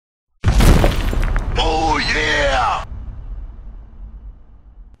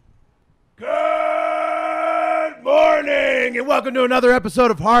morning and welcome to another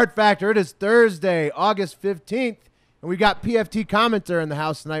episode of Hard Factor. It is Thursday, August 15th, and we got PFTCommenter in the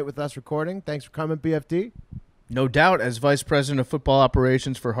house tonight with us recording. Thanks for coming, PFT. No doubt, as Vice President of Football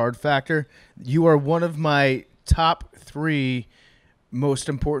Operations for Hard Factor, you are one of my top 3 most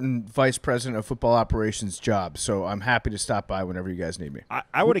important Vice President of Football Operations jobs, so I'm happy to stop by whenever you guys need me.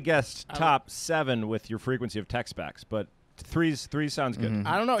 I would have guessed top 7 with your frequency of text backs, but three sounds good.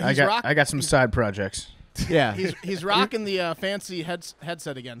 I don't know. I got some side projects. Yeah, he's rocking the fancy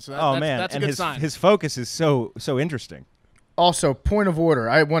headset again. So that's a and good sign. His focus is so interesting. Also, point of order,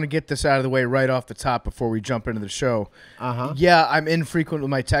 I want to get this out of the way right off the top before we jump into the show. Yeah, I'm infrequent with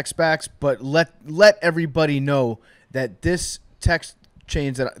my text backs, but let everybody know that this text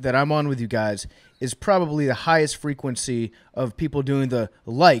chains that I'm on with you guys is probably the highest frequency of people doing the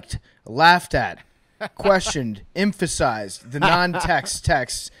liked, laughed at, questioned, emphasized, the non-text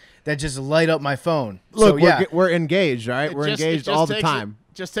texts that just light up my phone. Look, so, we're engaged, all right? We're engaged all the time.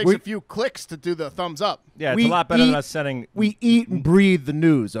 Just takes a few clicks to do the thumbs up. Yeah, it's a lot better than us setting. We eat and breathe the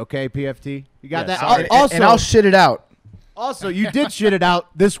news, okay, PFT? You got that? Also, and I'll shit it out. Also, you did shit it out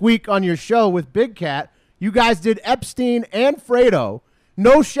this week on your show with Big Cat. You guys did Epstein and Fredo.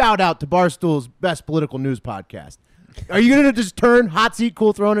 No shout out to Barstool's best political news podcast. Are you going to just turn Hot Seat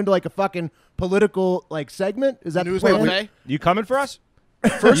Cool Throne into like a fucking political like segment? Is that news the plan? buffet? You coming for us?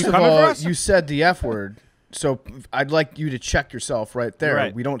 First of all, you said the F word, so I'd like you to check yourself right there.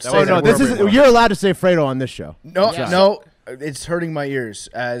 Right. We don't say Oh, that no, word. you're allowed to say Fredo on this show. No, it's hurting my ears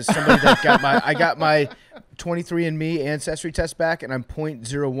as somebody that got my 23andMe ancestry test back, and I'm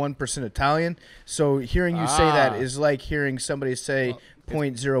 0.01% Italian. So hearing you say that is like hearing somebody say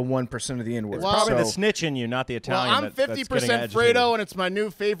 0.01% of the N-word. It's probably the snitch in you, not the Italian. Well, I'm 50% Fredo, and it's my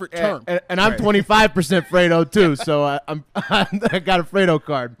new favorite term. And I'm 25% Fredo too, so I got a Fredo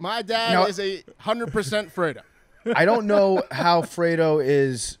card. My dad is a 100% Fredo. I don't know how Fredo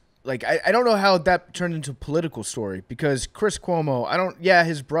is. Like, I don't know how that turned into a political story because Chris Cuomo,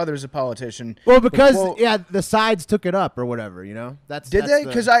 his brother's a politician. Well, because, the sides took it up or whatever, you know? Did they?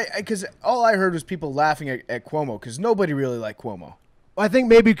 Because all I heard was people laughing at Cuomo because nobody really liked Cuomo. Well, I think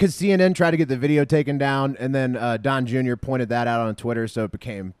maybe because CNN tried to get the video taken down and then Don Jr. pointed that out on Twitter, so it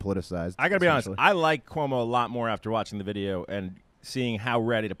became politicized. I got to be honest, I like Cuomo a lot more after watching the video and seeing how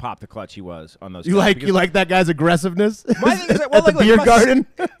ready to pop the clutch he was on those. You like that guy's aggressiveness? My thing is that, at the beer garden?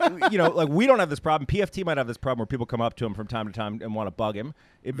 You know, like we don't have this problem. PFT might have this problem where people come up to him from time to time and want to bug him.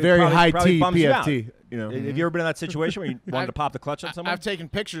 Very high T PFT. You know, have you ever been in that situation where you wanted to pop the clutch on someone? I've taken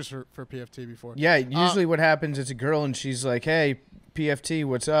pictures for PFT before. Yeah, usually what happens is a girl and she's like, "Hey, PFT,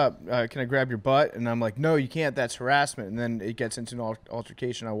 what's up? Can I grab your butt?" And I'm like, "No, you can't. That's harassment." And then it gets into an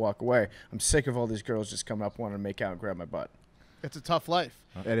altercation. I walk away. I'm sick of all these girls just coming up wanting to make out and grab my butt. It's a tough life.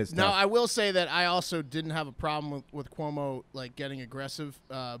 It is tough. Now, I will say that I also didn't have a problem with Cuomo like getting aggressive,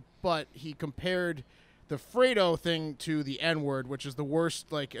 but he compared the Fredo thing to the N-word, which is the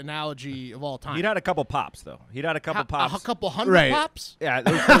worst like analogy of all time. He'd had a couple pops, though. He'd had a couple pops. A couple hundred pops? Yeah,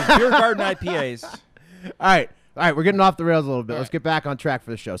 those beer garden IPAs. All right, we're getting off the rails a little bit. Let's get back on track for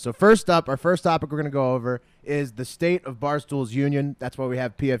the show. So first up, our first topic we're going to go over is the state of Barstool's union. That's why we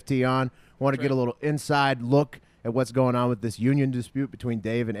have PFT on. Want to get a little inside look at what's going on with this union dispute between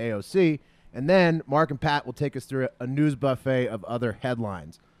Dave and AOC. And then Mark and Pat will take us through a news buffet of other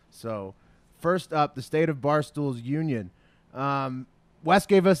headlines. So first up, the state of Barstool's union. Wes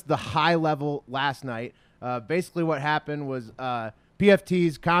gave us the high level last night. Basically what happened was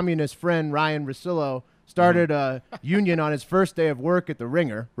PFT's communist friend Ryan Russillo started a union on his first day of work at the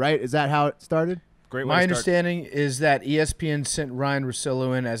Ringer, right? Is that how it started? My understanding is that ESPN sent Ryan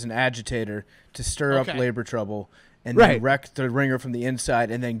Russillo in as an agitator to stir up labor trouble and then wreck the Ringer from the inside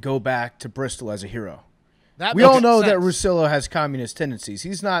and then go back to Bristol as a hero. We all know that Russillo has communist tendencies.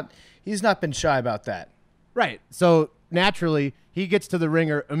 He's not been shy about that. Right. So naturally, he gets to the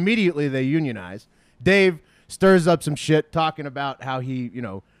Ringer. Immediately they unionize. Dave stirs up some shit talking about how he,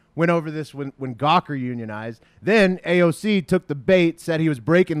 went over this when Gawker unionized. Then AOC took the bait, said he was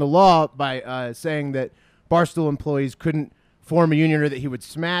breaking the law by saying that Barstool employees couldn't form a union or that he would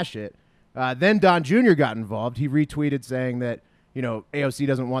smash it. Then Don Jr. got involved. He retweeted saying that, AOC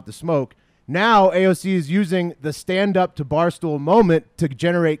doesn't want the smoke. Now AOC is using the stand up to Barstool moment to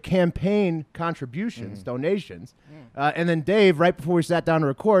generate campaign contributions, donations. And then Dave, right before we sat down to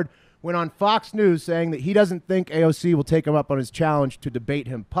record, went on Fox News saying that he doesn't think AOC will take him up on his challenge to debate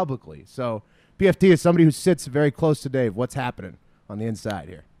him publicly. So PFT is somebody who sits very close to Dave. What's happening on the inside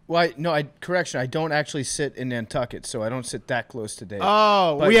here? Well, correction, I don't actually sit in Nantucket, so I don't sit that close to Dave.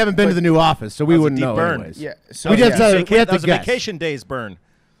 Oh, we haven't been to the new office, so we wouldn't know anyways. Yeah, so we just we have to guess. Vacation days burn.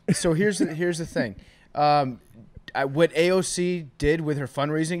 So here's the thing. what AOC did with her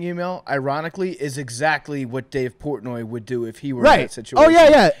fundraising email, ironically, is exactly what Dave Portnoy would do if he were in that situation. Oh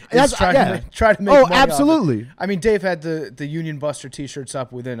yeah. Is try to make money off it. Absolutely. I mean, Dave had the Union Buster T-shirts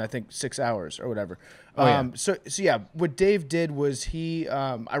up within, I think, 6 hours or whatever. So yeah, what Dave did was he,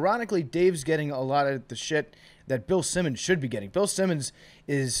 ironically, Dave's getting a lot of the shit that Bill Simmons should be getting. Bill Simmons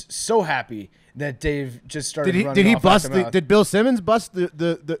is so happy that Dave just started. Did Bill Simmons bust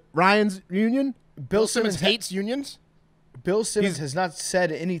the Ryan's union? Bill Simmons hates unions? Bill Simmons has not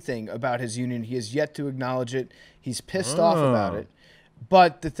said anything about his union. He has yet to acknowledge it. He's pissed off about it.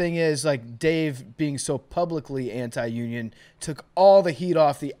 But the thing is, like, Dave being so publicly anti-union took all the heat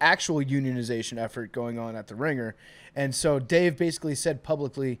off the actual unionization effort going on at the Ringer. And so Dave basically said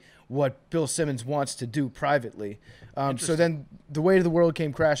publicly what Bill Simmons wants to do privately. So then the weight of the world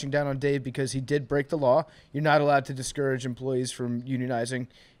came crashing down on Dave because he did break the law. You're not allowed to discourage employees from unionizing.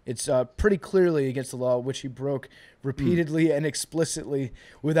 It's pretty clearly against the law, which he broke repeatedly and explicitly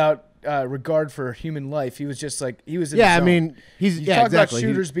without regard for human life. He was just like, he was in the zone. I mean, you talk about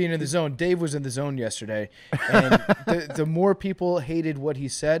shooters being in the zone. Dave was in the zone yesterday. And the more people hated what he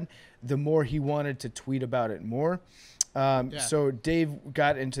said, the more he wanted to tweet about it more. So Dave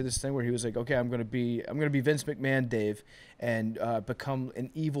got into this thing where he was like, okay, I'm going to be Vince McMahon Dave and become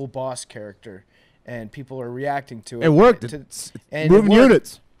an evil boss character. And people are reacting to it. It worked. It's moving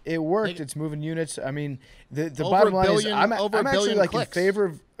units. It worked. It's moving units. I mean, the bottom line is I'm actually like in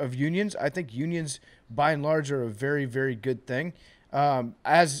favor of unions. I think unions, by and large, are a very, very good thing.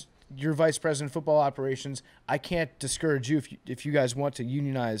 As your vice president of football operations, I can't discourage you if you guys want to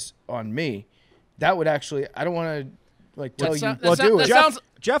unionize on me. That would actually, I don't want to tell you what to do.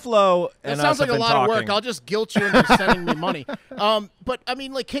 Jeff Lowe and that sounds like a lot talking. of work. I'll just guilt you into sending me money. But I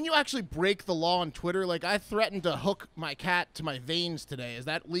mean, like, can you actually break the law on Twitter? Like, I threatened to hook my cat to my veins today. Is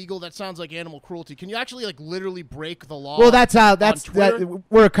that legal? That sounds like animal cruelty. Can you actually literally break the law? Well,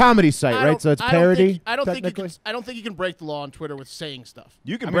 we're a comedy site, right? So it's parody. I don't think you can break the law on Twitter with saying stuff.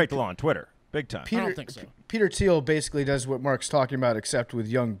 You can break the law on Twitter, big time. I don't think so. Peter Thiel basically does what Mark's talking about, except with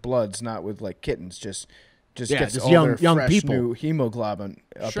young bloods, not with like kittens. Just gets all young fresh people. New hemoglobin.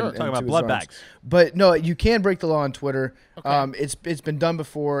 Talking about blood bags. But no, you can break the law on Twitter. Okay. It's been done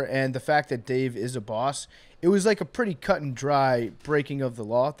before, and the fact that Dave is a boss, it was like a pretty cut and dry breaking of the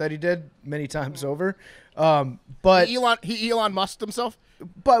law that he did many times over. But he Elon Musked himself.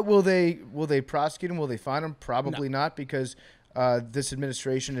 But will they prosecute him? Will they fine him? Probably not, because this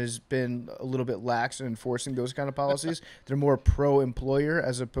administration has been a little bit lax in enforcing those kind of policies. They're more pro-employer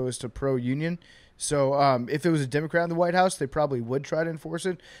as opposed to pro-union. So if it was a Democrat in the White House, they probably would try to enforce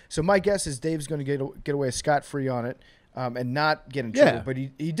it. So my guess is Dave's going to get away scot-free on it and not get in trouble. But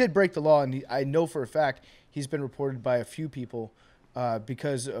he did break the law, and I know for a fact he's been reported by a few people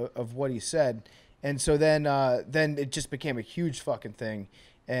because of what he said. And so then it just became a huge fucking thing.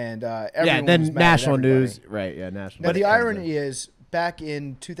 And everyone was mad national at everybody. news. Right, national Now, news. the irony is, back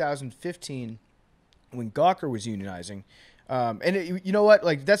in 2015, when Gawker was unionizing, you know what?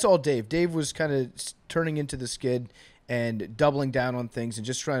 Like, that's all Dave. Dave was kind of turning into the skid and doubling down on things and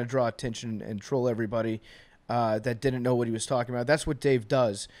just trying to draw attention and troll everybody that didn't know what he was talking about. That's what Dave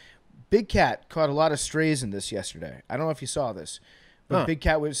does. Big Cat caught a lot of strays in this yesterday. I don't know if you saw this, but Big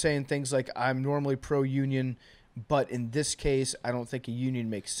Cat was saying things like, I'm normally pro-union, but in this case, I don't think a union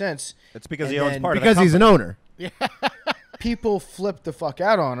makes sense. That's because he owns part of because he's an owner. People flipped the fuck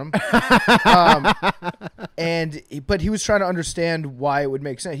out on him, but he was trying to understand why it would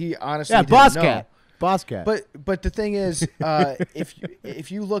make sense. He honestly didn't know. Boss cat. But the thing is,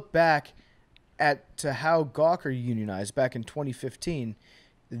 if you look back to how Gawker unionized back in 2015,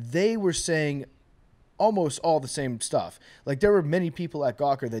 they were saying almost all the same stuff. Like, there were many people at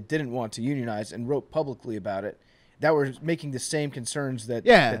Gawker that didn't want to unionize and wrote publicly about it, that were making the same concerns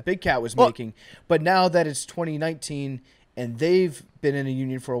that Big Cat was making. But now that it's 2019 and they've been in a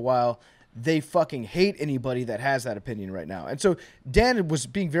union for a while, they fucking hate anybody that has that opinion right now. And so Dan was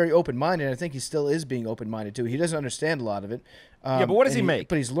being very open-minded. I think he still is being open-minded, too. He doesn't understand a lot of it. But what does he make?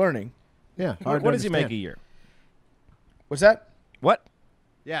 But he's learning. Yeah. What does he make a year? What's that? What?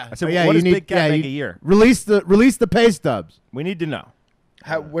 Yeah. I said, what does Big Cat make a year? Release the pay stubs. We need to know.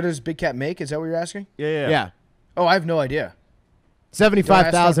 What does Big Cat make? Is that what you're asking? Yeah. Oh, I have no idea.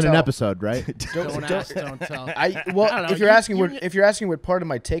 75,000 an episode, right? Don't ask, don't tell. If you're asking what part of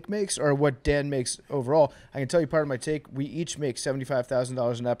my take makes or what Dan makes overall, I can tell you part of my take. We each make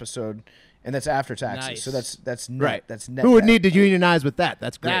 $75,000 an episode, and that's after taxes. Nice. So that's net. Right. That's net. Who would need to unionize with that?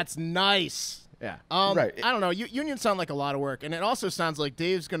 That's great. That's nice. Yeah. Right. I don't know. Unions sound like a lot of work, and it also sounds like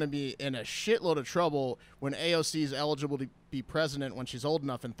Dave's going to be in a shitload of trouble when AOC is eligible to be president when she's old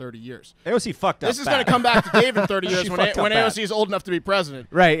enough in 30 years. AOC fucked up. This is going to come back to Dave in 30 years when fucked up bad. AOC is old enough to be president.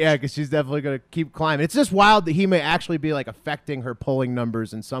 Right, yeah, because she's definitely going to keep climbing. It's just wild that he may actually be like affecting her polling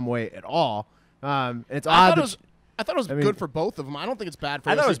numbers in some way at all. It's odd. I thought it was good for both of them. I don't think it's bad for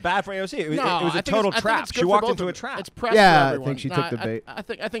AOC. I thought it was bad for AOC. It was a total trap. She walked into a trap. It's press Yeah, for I everyone. think she took the bait. I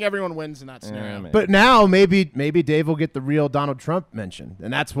think everyone wins in that scenario. man. But now maybe Dave will get the real Donald Trump mention,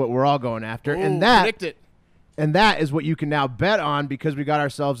 and that's what we're all going after. Ooh, and that predict it. And that is what you can now bet on because we got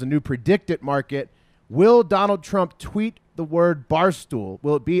ourselves a new predict it market. Will Donald Trump tweet the word Barstool?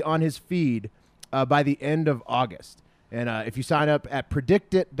 Will it be on his feed by the end of August? And if you sign up at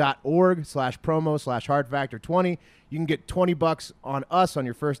predictit.org/promo/hardfactor20, you can get $20 on us on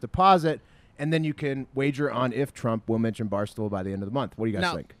your first deposit, and then you can wager on if Trump will mention Barstool by the end of the month. What do you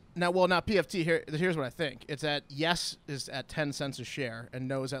guys think? Now, PFT, here's what I think. It's at yes is at 10 cents a share, and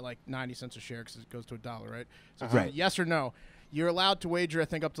no is at like 90 cents a share because it goes to $1, right? So it's Right. yes or no. You're allowed to wager, I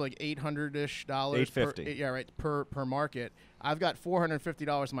think, up to like $800-ish. $850. Per market. I've got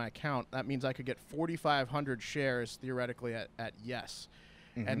 $450 in my account. That means I could get 4,500 shares theoretically at yes.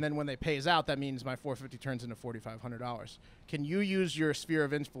 Mm-hmm. And then when they pays out, that means my $450 turns into $4,500. Can you use your sphere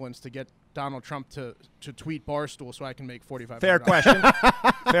of influence to get Donald Trump to tweet Barstool so I can make $4,500? Fair question.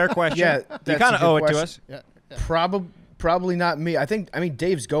 Fair question. Yeah, you that's kind a of good owe it to question. us. Yeah. Probably not me. I mean,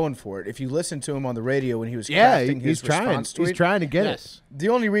 Dave's going for it. If you listen to him on the radio when he was Yeah, crafting his he's trying. response tweet, He's trying to get it. the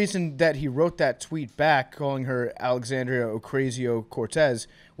only reason that he wrote that tweet back, calling her Alexandria Ocasio-Cortez,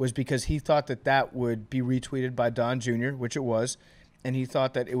 was because he thought that would be retweeted by Don Jr., which it was, and he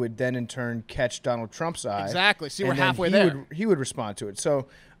thought that it would then in turn catch Donald Trump's eye. Exactly. See, we're and then halfway there. He would respond to it. So,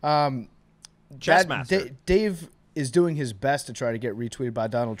 Chessmaster. Dave is doing his best to try to get retweeted by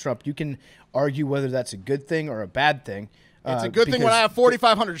Donald Trump. You can argue whether that's a good thing or a bad thing. It's a good thing when I have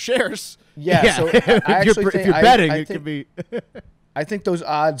 4,500 shares. Yeah. So I if you're betting, it could be. I think those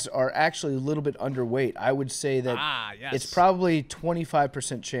odds are actually a little bit underweight. I would say that yes. it's probably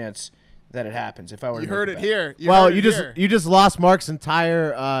 25% chance that it happens. If I were You to heard make it a bet. here. You just lost Mark's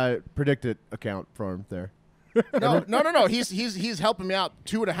entire predicted account for him there. No. He's helping me out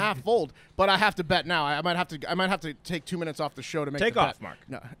 2.5-fold, but I have to bet now. I might have to take 2 minutes off the show to make Take the off, bet. Mark.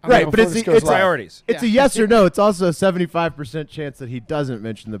 No, Right, but before it's this goes live. Priorities. It's a yes or no. It's also a 75% chance that he doesn't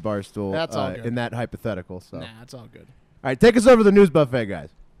mention the Barstool That's all good. in that hypothetical. So, Nah, it's all good. all right, take us over the news buffet,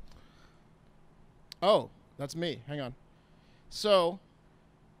 guys. Oh, that's me. Hang on. So,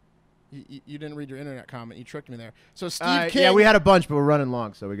 you didn't read your internet comment. You tricked me there. So Steve King. Yeah, we had a bunch, but we're running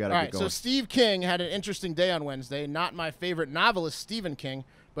long, so we got to All get right, going. so Steve King had an interesting day on Wednesday. Not my favorite novelist, Stephen King,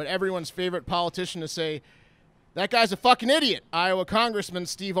 but everyone's favorite politician to say, that guy's a fucking idiot. Iowa Congressman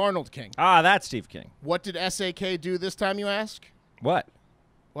Steve Arnold King. Ah, that's Steve King. What did SAK do this time, you ask? What?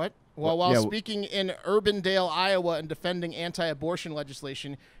 What? Well, while speaking in Urbandale, Iowa, and defending anti-abortion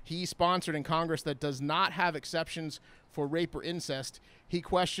legislation he sponsored in Congress that does not have exceptions for rape or incest, he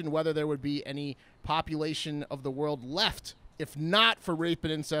questioned whether there would be any population of the world left if not for rape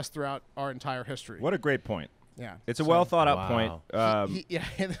and incest throughout our entire history. What a great point. Yeah. It's a well thought out point. Yeah,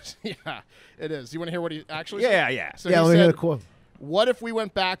 it is. You want to hear what he actually Yeah. said? So yeah, he let me hear said, the quote. what if we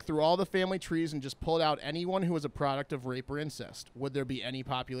went back through all the family trees and just pulled out anyone who was a product of rape or incest? Would there be any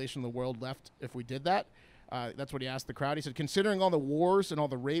population in the world left if we did that? That's what he asked the crowd. He said, considering all the wars and all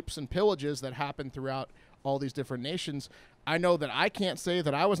the rapes and pillages that happened throughout all these different nations, I know that I can't say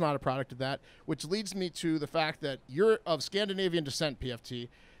that I was not a product of that, which leads me to the fact that you're of Scandinavian descent, PFT.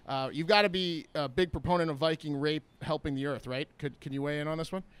 You've got to be a big proponent of Viking rape helping the earth, right? Can you weigh in on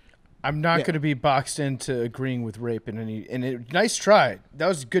this one? I'm not going to be boxed into agreeing with rape in any. Nice try. That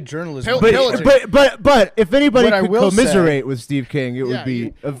was good journalism. But if anybody What I could will commiserate with Steve King, it would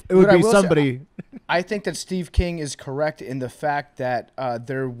be somebody. I think that Steve King is correct in the fact that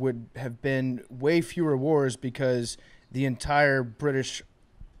there would have been way fewer wars because the entire British,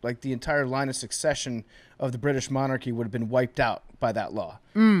 like the entire line of succession of the British monarchy would have been wiped out by that law.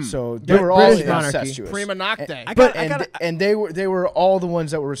 So they were all British monarchy. incestuous. Prima nocte. And they were all the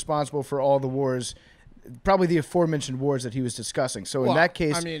ones that were responsible for all the wars, probably the aforementioned wars that he was discussing. So in that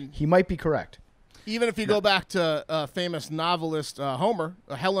case, he might be correct. Even if you go back to famous novelist Homer,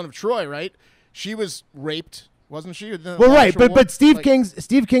 Helen of Troy, right? She was raped, wasn't she? Right, but Steve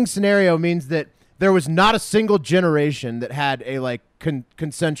King's scenario means that there was not a single generation that had a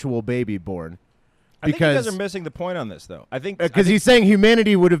consensual baby born. I think you guys are missing the point on this, though. I think because he's saying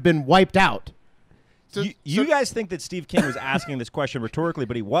humanity would have been wiped out. You guys think that Steve King was asking this question rhetorically,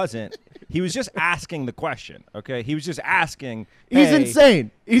 but he wasn't. He was just asking the question, okay? He was just asking. He's hey,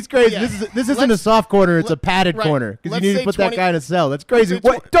 insane. He's crazy. Yeah. This isn't a soft corner. It's a padded corner because you need to put that guy in a cell. That's crazy.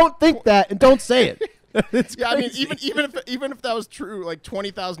 Don't think that and don't say it. It's yeah, crazy. I mean, even if that was true, like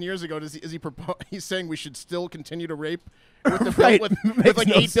 20,000 years ago, he's saying we should still continue to rape with with like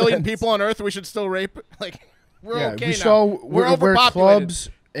 8 billion people on Earth? We should still rape? Like, we're okay we now. shall We're wear overpopulated. clubs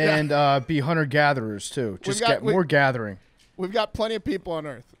and be hunter-gatherers, too. Just get more gathering. We've got plenty of people on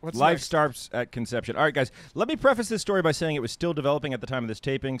Earth. What's Life next? starts at conception. All right, guys, let me preface this story by saying it was still developing at the time of this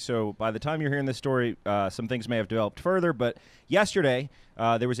taping, so by the time you're hearing this story, some things may have developed further, but yesterday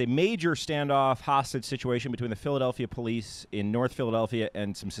there was a major standoff hostage situation between the Philadelphia police in North Philadelphia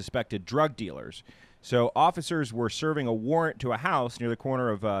and some suspected drug dealers. So officers were serving a warrant to a house near the corner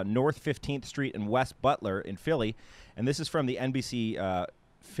of North 15th Street and West Butler in Philly, and this is from the NBC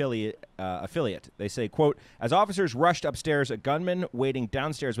affiliate. They say, quote, as officers rushed upstairs, a gunman waiting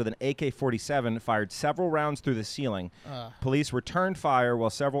downstairs with an AK-47 fired several rounds through the ceiling. Police returned fire while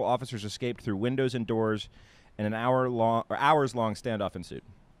several officers escaped through windows and doors, and an hours-long standoff ensued.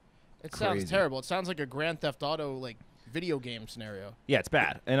 It sounds terrible. It sounds like a Grand Theft Auto like video game scenario. Yeah, it's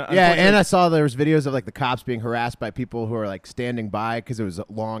bad. And and I saw there was videos of like the cops being harassed by people who are like standing by because it was a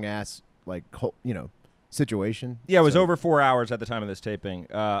long ass like situation. Yeah, it was over 4 hours at the time of this taping.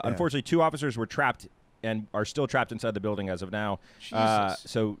 Unfortunately, 2 officers were trapped and are still trapped inside the building as of now.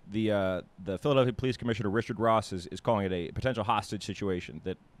 So the Philadelphia Police Commissioner Richard Ross is calling it a potential hostage situation.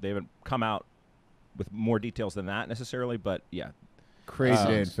 That they haven't come out with more details than that necessarily, but yeah, crazy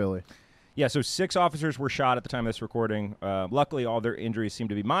day in Philly. Yeah, so 6 officers were shot at the time of this recording. Luckily, all their injuries seem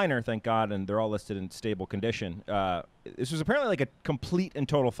to be minor, thank God, and they're all listed in stable condition. This was apparently like a complete and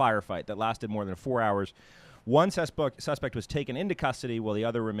total firefight that lasted more than 4 hours. One suspect was taken into custody while the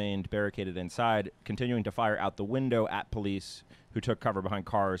other remained barricaded inside, continuing to fire out the window at police who took cover behind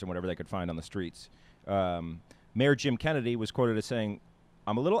cars and whatever they could find on the streets. Mayor Jim Kennedy was quoted as saying,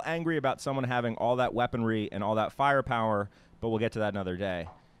 I'm a little angry about someone having all that weaponry and all that firepower, but we'll get to that another day.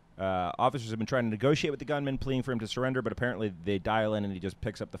 Officers have been trying to negotiate with the gunman, pleading for him to surrender, but apparently they dial in and he just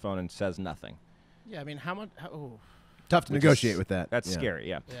picks up the phone and says nothing. Yeah, I mean, how much? Tough to negotiate with that. That's scary,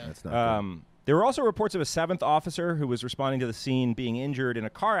 yeah. That's not good. There were also reports of a 7th officer who was responding to the scene being injured in a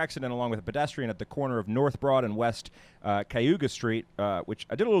car accident along with a pedestrian at the corner of North Broad and West Cayuga Street, which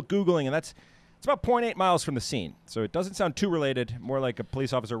I did a little Googling, and it's about 0.8 miles from the scene. So it doesn't sound too related, more like a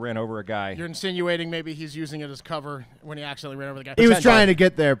police officer ran over a guy. You're insinuating maybe he's using it as cover when he accidentally ran over the guy. He was trying to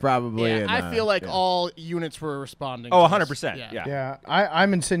get there probably. Yeah, and, I feel like all units were responding. Oh, to 100%. this. Yeah.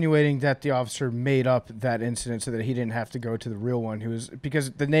 I'm insinuating that the officer made up that incident so that he didn't have to go to the real one. Because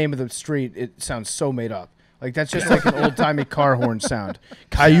the name of the street, it sounds so made up. Like, that's just like an old-timey car horn sound.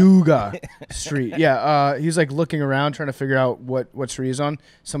 Cayuga Street. Yeah, he's, like, looking around trying to figure out what street he's on.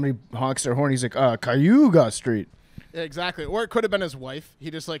 Somebody honks their horn. He's like, Cayuga Street. Yeah, exactly. Or it could have been his wife. He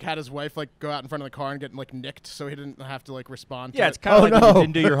just, like, had his wife, like, go out in front of the car and get, like, nicked so he didn't have to, like, respond to it. Yeah, it's kind of like when you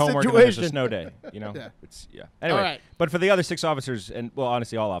didn't do your homework and it's a snow day, you know? Yeah. Anyway, all right. But for the other 6 officers, and, well,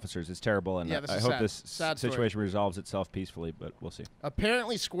 honestly, all officers, it's terrible, and Yeah, this I is hope sad. this Sad story. situation resolves itself peacefully, but we'll see.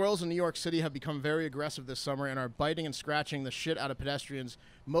 Apparently, squirrels in New York City have become very aggressive this summer and are biting and scratching the shit out of pedestrians,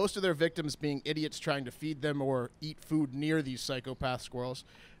 most of their victims being idiots trying to feed them or eat food near these psychopath squirrels.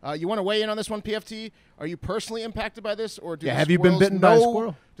 You want to weigh in on this one, PFT? Are you personally impacted by this, or have you been bitten by a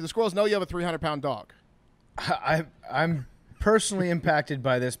squirrel? Do the squirrels know you have a 300-pound dog? I'm personally impacted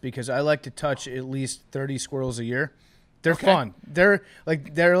by this because I like to touch at least 30 squirrels a year. They're fun. They're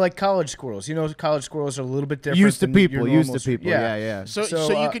like college squirrels. You know, college squirrels are a little bit different. Used to than people. your Used normal to people. Yeah.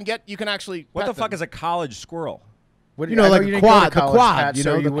 So you can actually. What pet the fuck them. is a college squirrel? What, you know, like you a didn't go to quad, the college, quad, Pat, you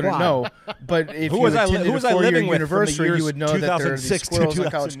so know, you the wouldn't quad. know. But if Who you was I attended who a was I four-year living with from the university, you years would know that there are these 2006 to squirrels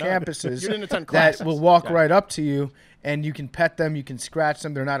on college 2009? campuses You didn't attend that classes. will walk Yeah. right up to you, and you can pet them, you can scratch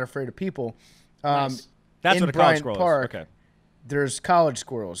them. They're not afraid of people. Nice. That's in what a college Bryant squirrel Park, is. Okay. There's college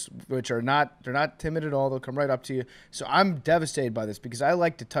squirrels, which they're not timid at all. They'll come right up to you. So I'm devastated by this because I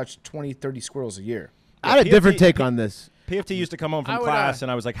like to touch 20, 30 squirrels a year. I had a different take on this. PFT used to come home I from would, class,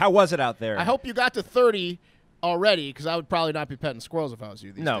 and I was like, how was it out there? I hope you got to 30 already, because I would probably not be petting squirrels if I was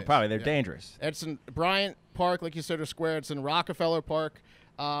you these No, days. probably. They're dangerous. It's in Bryant Park, like you said, or Square. It's in Rockefeller Park.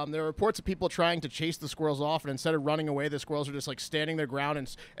 There are reports of people trying to chase the squirrels off, and instead of running away, the squirrels are just like standing their ground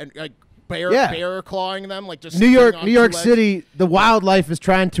and like bear clawing them, like just New sitting on York 2 legs. City. The wildlife is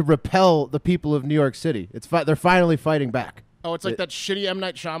trying to repel the people of New York City. They're finally fighting back. Oh, it's like that shitty M.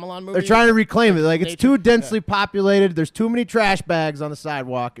 Night Shyamalan movie. They're trying to reclaim it. Like, it's Nature. too densely populated. There's too many trash bags on the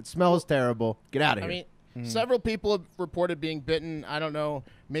sidewalk. It smells terrible. Get out of here. I mean, Several people have reported being bitten. I don't know.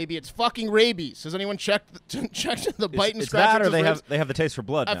 Maybe it's fucking rabies. Has anyone checked the bite and It's scratch? that, or they have the taste for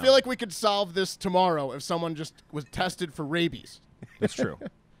blood. I now. feel like we could solve this tomorrow if someone just was tested for rabies. That's true.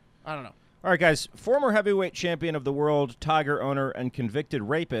 I don't know. All right, guys. Former heavyweight champion of the world, Tiger owner, and convicted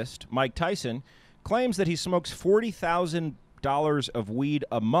rapist Mike Tyson claims that he smokes $40,000 of weed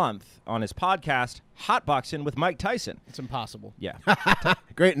a month on his podcast, Hotboxing with Mike Tyson. It's impossible. Yeah.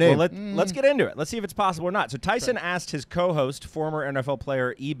 Great name. Well, let's get into it. Let's see if it's possible or not. So Tyson asked his co-host, former NFL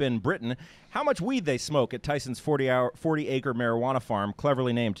player Eben Britton, how much weed they smoke at Tyson's 40-acre marijuana farm,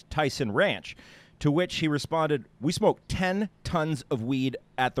 cleverly named Tyson Ranch, to which he responded, we smoke 10 tons of weed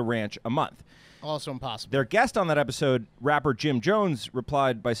at the ranch a month. Also impossible. Their guest on that episode, rapper Jim Jones,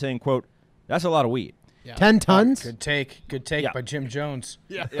 replied by saying, quote, that's a lot of weed. Yeah. 10 tons? Good take Yeah. by Jim Jones.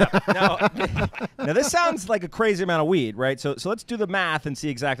 Yeah. Now, this sounds like a crazy amount of weed, right? So let's do the math and see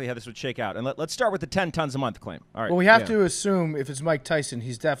exactly how this would shake out. And let's start with the 10 tons a month claim. All right. Well, we have to assume if it's Mike Tyson,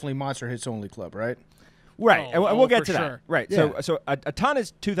 he's definitely Monster Hits Only Club, right? Right, Oh, and we'll get for to that. sure. Right, Yeah. so a ton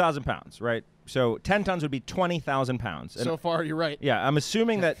is 2,000 pounds, right? So 10 tons would be 20,000 pounds. And So far, you're right. yeah, I'm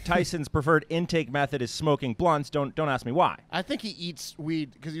assuming that Tyson's preferred intake method is smoking blunts. Don't ask me why. I think he eats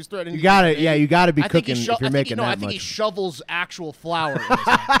weed because he's threatening. You got to, yeah, you got to be I think he cooking sho- if you're I think making he, no, that I think much. he shovels actual flour. In his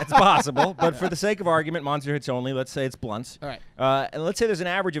hand. It's possible, but for the sake of argument, Monster Hits Only, let's say it's blunts. All right. And let's say there's an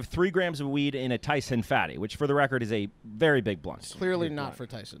average of 3 grams of weed in a Tyson fatty, which for the record is a very big blunt. Clearly not for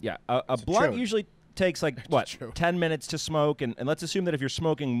Tyson. Yeah, a blunt true. usually takes like, what, true. 10 minutes to smoke, and let's assume that if you're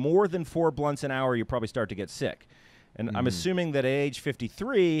smoking more than 4 blunts an hour, you probably start to get sick. And I'm assuming that at age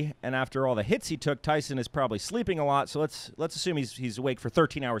 53, and after all the hits he took, Tyson is probably sleeping a lot, so let's assume he's awake for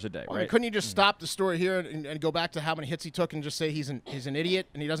 13 hours a day, Well, right? couldn't you just stop the story here and go back to how many hits he took and just say he's an idiot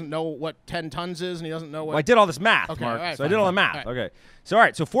and he doesn't know what 10 tons is and he doesn't know what. Well, I did all this math, Okay, Mark, all right, so I fine, did all the fine. math. All right. Okay, so all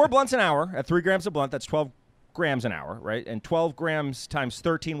right, so 4 blunts an hour at 3 grams a blunt, that's 12 grams an hour, right? And 12 grams times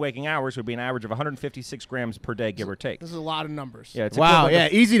 13 waking hours would be an average of 156 grams per day, give or take. This is a lot of numbers. Yeah, it's Wow, equivalent yeah,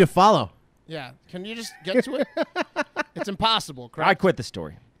 to- easy to follow. Yeah. Can you just get to it? It's impossible, correct? I quit the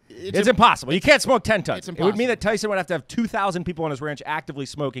story. It's It's impossible. You can't smoke 10 tons. It's It would mean impossible. that Tyson would have to have 2,000 people on his ranch actively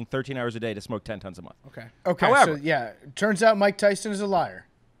smoking 13 hours a day to smoke 10 tons a month. Okay. Okay, However- so yeah, turns out Mike Tyson is a liar.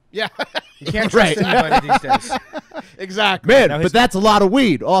 Yeah. You can't trust Right. anybody these days. Exactly. Man, Now but his- that's a lot of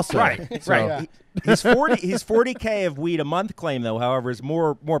weed also. Right, So- right. His 40K of weed a month claim, though, however, is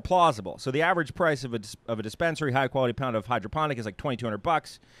more plausible. So the average price of a dispensary high quality pound of hydroponic is like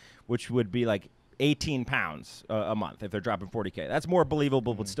 $2,200, which would be like 18 pounds a month if they're dropping 40K. That's more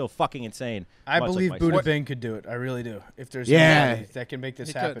believable, but still fucking insane. I much like believe my Buddha story. Ben could do it. I really do. If there's Yeah. somebody that can make this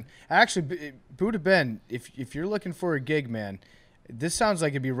He could. happen. Actually, Buddha Ben, if you're looking for a gig, man, this sounds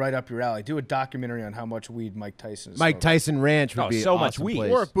like it'd be right up your alley. Do a documentary on how much weed Mike Tyson is Mike smoking. Tyson Ranch would Oh, be so an much awesome weed.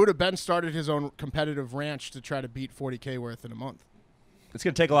 place. Or if Buddha Ben started his own competitive ranch to try to beat 40K worth in a month. It's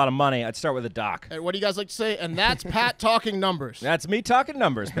going to take a lot of money. I'd start with a doc. And what do you guys like to say? And that's Pat talking numbers. That's me talking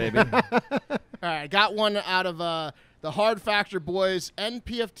numbers, baby. All right, got one out of the Hard Factor boys and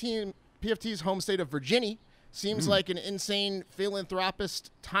PFT's home state of Virginia. Seems like an insane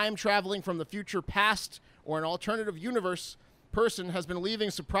philanthropist time traveling from the future past or an alternative universe person has been leaving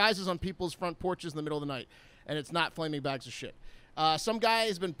surprises on people's front porches in the middle of the night, and it's not flaming bags of shit. Some guy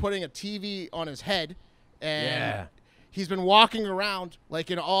has been putting a TV on his head, and Yeah. he's been walking around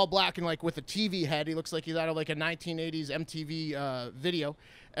like in all black and like with a TV head. He looks like he's out of like a 1980s MTV video.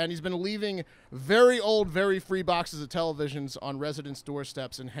 And he's been leaving very old, very free boxes of televisions on residents'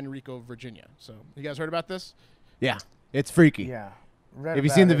 doorsteps in Henrico, Virginia. So you guys heard about this? Yeah, it's freaky. Yeah. Read Have you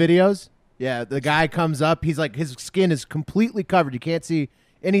about seen the it. videos? Yeah, the guy comes up. He's like, his skin is completely covered. You can't see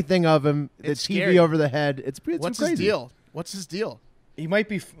anything of him. The It's TV scary. over the head. It's What's crazy. his deal? What's his deal? He might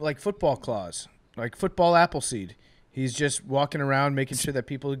be like football claws, like football Appleseed. He's just walking around making sure that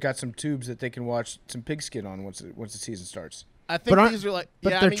people got some tubes that they can watch some pigskin on once the season starts. I think But these are like,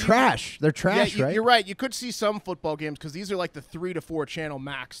 But yeah, they're I mean, trash. They're trash, right? You're right. You could see some football games because these are like the 3 to 4 channel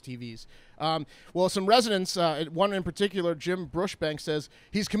max TVs. Well, some residents, one in particular, Jim Brushbank, says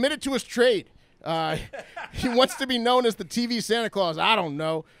he's committed to his trade. He wants to be known as the TV Santa Claus. I don't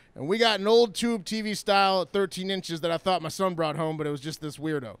know. And we got an old tube TV style at 13 inches that I thought my son brought home, but it was just this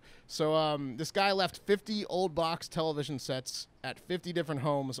weirdo. So this guy left 50 old box television sets at 50 different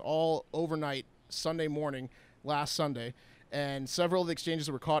homes all overnight Sunday morning last Sunday. And several of the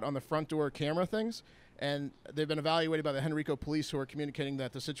exchanges were caught on the front door camera things. And they've been evaluated by the Henrico police, who are communicating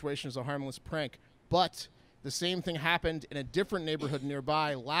that the situation is a harmless prank. But The same thing happened in a different neighborhood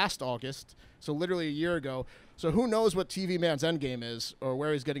nearby last August, so literally a year ago. So who knows what TV Man's endgame is or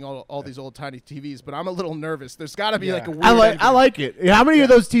where he's getting all these old tiny TVs, but I'm a little nervous. There's got to be like a weird I like it. How many of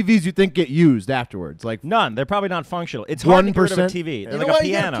those TVs you think get used afterwards? Like none. They're probably not functional. It's hard to get rid of a TV. They're You like know a what?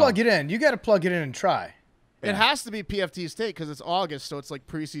 You piano. got to plug it in. You got to plug it in and try. It has to be PFT's take because it's August, so it's like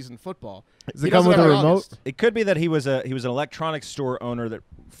preseason football. Does it come with a remote? It could be that he was an electronics store owner that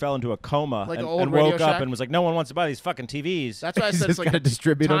fell into a coma Like and, an old and Radio woke up Shack? and was like, no one wants to buy these fucking TVs. That's why I He's said it's just like gotta a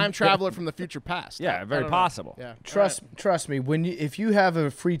distribute 'em. time traveler from the future past. Yeah, very I don't know. possible. Yeah. Trust me. If you have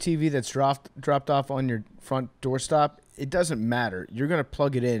a free TV that's dropped off on your front doorstop, it doesn't matter. You're going to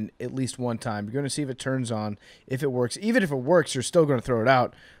plug it in at least one time. You're going to see if it turns on, if it works. Even if it works, you're still going to throw it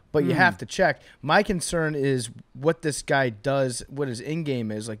out. But you have to check. My concern is what this guy does, what his in-game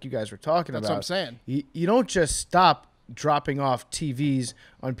is, like you guys were talking about. That's what I'm saying. You don't just stop dropping off TVs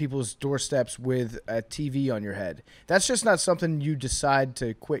on people's doorsteps with a TV on your head. That's just not something you decide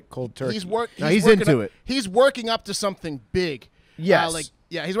to quit cold turkey. He's into working it. He's working up to something big. Yes.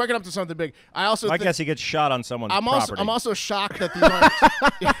 He's working up to something big. I also I think, guess he gets shot on someone's I'm property. also shocked that these aren't.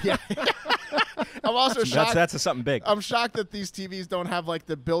 yeah. I'm also shocked. That's something big. I'm shocked that these TVs don't have like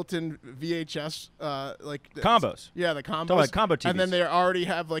the built-in VHS Combos. Yeah, the combos. Talking about combo TVs. And then they already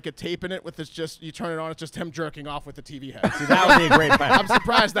have like a tape in it with you turn it on, it's just him jerking off with the TV head. See, that would be a great prank. I'm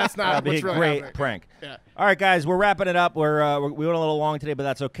surprised that's not That'd be what's a really great happening. prank. Yeah. All right, guys, we're wrapping it up. We went a little long today, but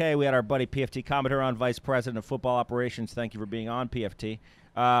that's okay. We had our buddy PFTCommenter on, Vice President of Football Operations. Thank you for being on, PFT.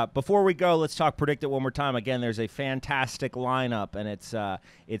 Before we go, let's talk Predict It one more time. Again, there's a fantastic lineup, and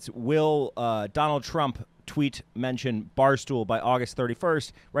it's will Donald Trump tweet mention Barstool by August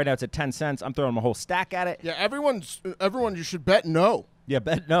 31st. Right now it's at 10 cents. I'm throwing a whole stack at it. Yeah, everyone, you should bet no. Yeah,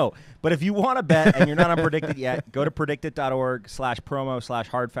 bet no. But if you want to bet and you're not on Predict It yet, go to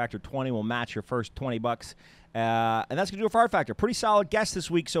predictit.org/promo/hardfactor20. We'll match your first $20. And that's going to do it for Hard Factor. Pretty solid guest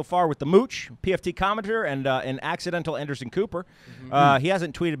this week so far with the Mooch, PFT Commenter, and an accidental Anderson Cooper. He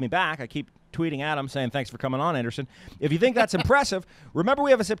hasn't tweeted me back. I keep tweeting at him saying, thanks for coming on, Anderson. If you think that's impressive, remember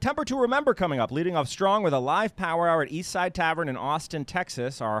we have a September to Remember coming up, leading off strong with a live power hour at Eastside Tavern in Austin,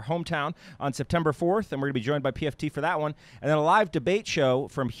 Texas, our hometown, on September 4th, and we're going to be joined by PFT for that one. And then a live debate show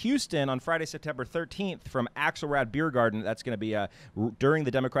from Houston on Friday, September 13th from Axelrad Beer Garden. That's going to be during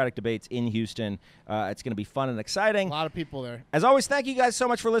the Democratic debates in Houston. It's going to be fun and exciting. A lot of people there. As always, thank you guys so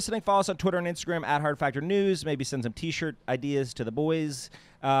much for listening. Follow us on Twitter and Instagram at Hard Factor News. Maybe send some T-shirt ideas to the boys.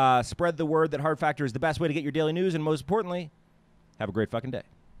 Spread the word that Hard Factor is the best way to get your daily news. And most importantly, have a great fucking day.